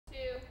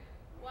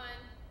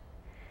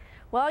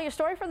Well, your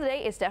story for the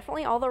day is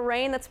definitely all the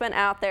rain that's been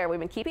out there. We've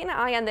been keeping an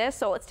eye on this,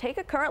 so let's take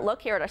a current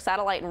look here at our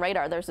satellite and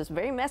radar. There's this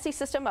very messy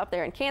system up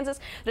there in Kansas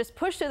that has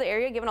pushed through the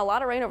area, giving a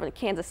lot of rain over to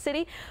Kansas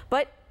City,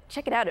 but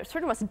check it out, it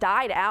sort of must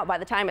died out by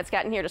the time it's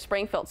gotten here to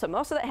Springfield. So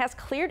most of that has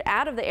cleared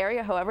out of the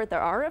area. However,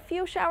 there are a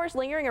few showers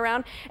lingering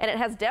around, and it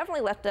has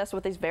definitely left us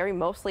with these very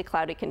mostly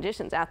cloudy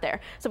conditions out there.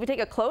 So if we take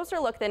a closer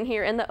look then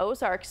here in the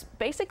Ozarks,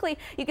 basically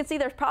you can see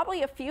there's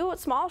probably a few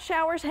small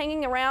showers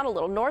hanging around a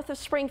little north of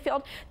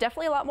Springfield,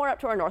 definitely a lot more up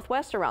to our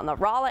northwest around the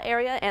Rolla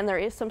area, and there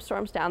is some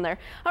storms down there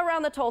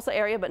around the Tulsa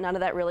area, but none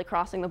of that really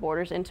crossing the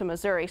borders into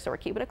Missouri. So we're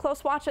keeping a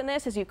close watch on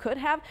this, as you could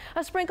have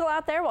a sprinkle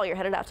out there while you're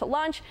headed out to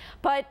lunch,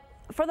 but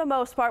for the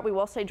most part, we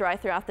will stay dry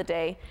throughout the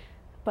day,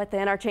 but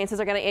then our chances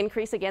are going to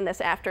increase again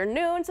this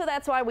afternoon, so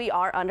that's why we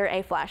are under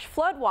a flash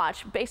flood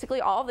watch.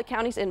 Basically, all of the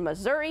counties in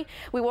Missouri,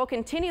 we will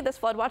continue this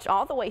flood watch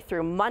all the way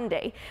through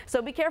Monday.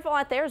 So be careful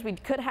out there, as we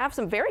could have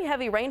some very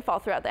heavy rainfall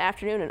throughout the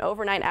afternoon and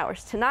overnight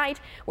hours tonight,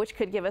 which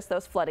could give us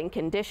those flooding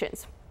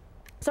conditions.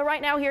 So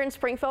right now here in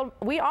Springfield,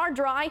 we are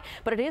dry,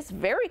 but it is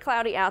very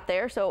cloudy out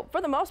there. So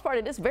for the most part,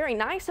 it is very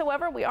nice.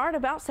 However, we are at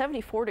about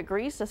 74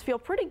 degrees. Does feel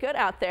pretty good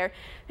out there,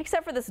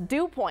 except for this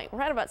dew point.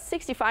 We're at about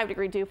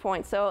 65-degree dew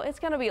point. So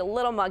it's going to be a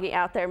little muggy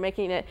out there,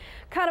 making it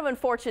kind of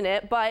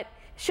unfortunate, but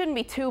shouldn't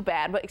be too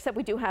bad. But except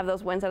we do have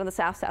those winds out of the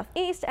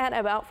south-southeast at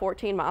about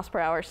 14 miles per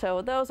hour.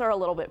 So those are a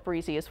little bit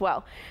breezy as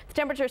well. The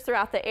temperatures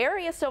throughout the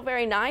area is still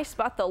very nice,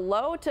 about the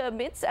low to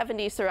mid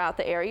 70s throughout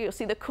the area. You'll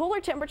see the cooler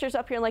temperatures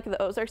up here in Lake of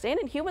the Ozarks and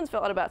in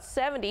Humansville at about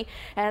 70,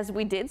 as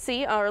we did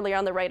see earlier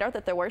on the radar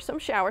that there were some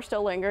showers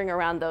still lingering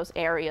around those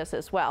areas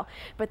as well.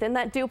 But then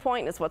that dew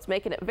point is what's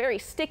making it very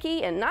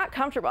sticky and not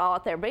comfortable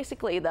out there.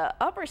 Basically the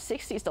upper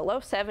 60s to low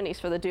 70s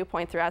for the dew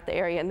point throughout the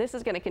area, and this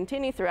is going to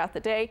continue throughout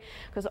the day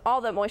because all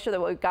the moisture that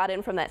we got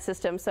in from that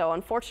system. So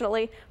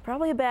unfortunately,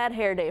 probably a bad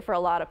hair day for a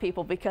lot of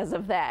people because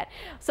of that.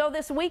 So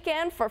this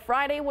weekend for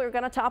Friday, we're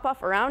going to top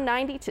off around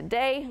 90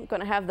 today. We're going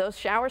to have those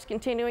showers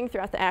continuing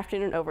throughout the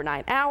afternoon and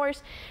overnight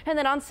hours. And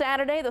then on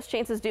Saturday, those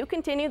chances do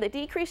continue. They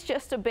decrease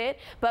just a bit,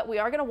 but we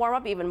are going to warm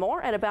up even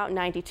more at about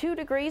 92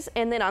 degrees.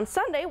 And then on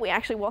Sunday, we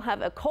actually will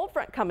have a cold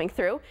front coming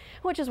through,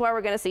 which is why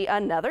we're going to see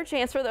another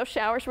chance for those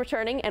showers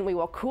returning, and we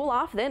will cool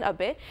off then a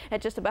bit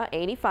at just about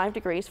 85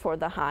 degrees for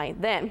the high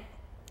then.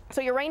 So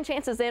your rain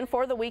chances in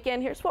for the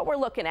weekend, here's what we're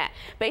looking at.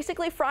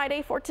 Basically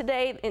Friday for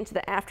today into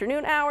the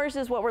afternoon hours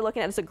is what we're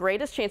looking at as the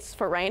greatest chances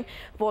for rain.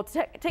 We'll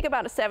take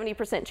about a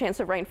 70% chance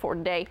of rain for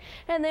today.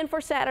 And then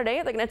for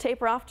Saturday, they're going to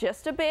taper off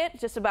just a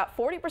bit, just about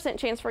 40%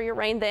 chance for your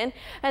rain then.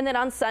 And then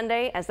on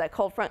Sunday, as that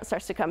cold front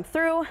starts to come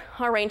through,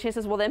 our rain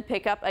chances will then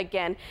pick up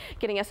again,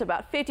 getting us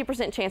about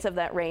 50% chance of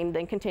that rain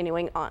then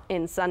continuing on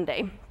in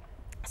Sunday.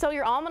 So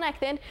your almanac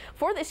then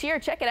for this year,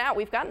 check it out.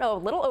 We've gotten a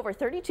little over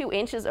 32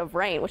 inches of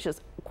rain, which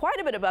is quite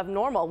a bit above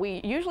normal.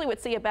 We usually would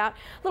see about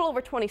a little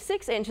over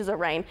 26 inches of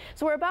rain.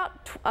 So we're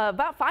about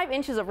 5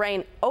 inches of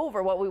rain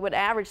over what we would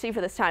average see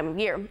for this time of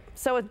year.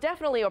 So it's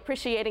definitely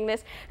appreciating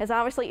this, as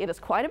obviously it is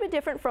quite a bit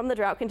different from the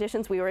drought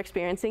conditions we were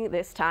experiencing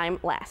this time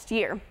last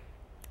year.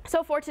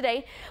 So for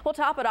today, we'll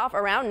top it off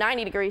around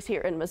 90 degrees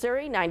here in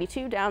Missouri,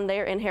 92 down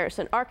there in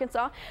Harrison,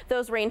 Arkansas.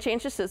 Those rain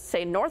changes to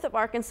stay north of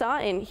Arkansas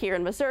and here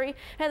in Missouri,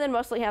 and then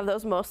mostly have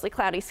those mostly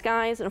cloudy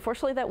skies. And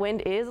unfortunately, that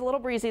wind is a little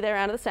breezy there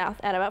out of the south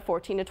at about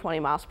 14 to 20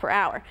 miles per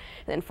hour.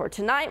 And then for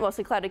tonight,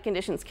 mostly cloudy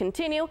conditions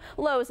continue,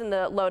 lows in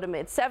the low to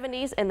mid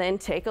 70s. And then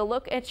take a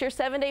look at your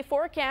 7-day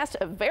forecast,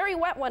 a very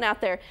wet one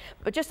out there.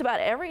 But just about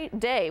every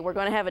day, we're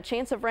going to have a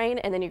chance of rain,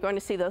 and then you're going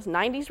to see those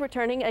 90s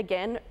returning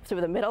again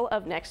through the middle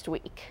of next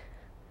week.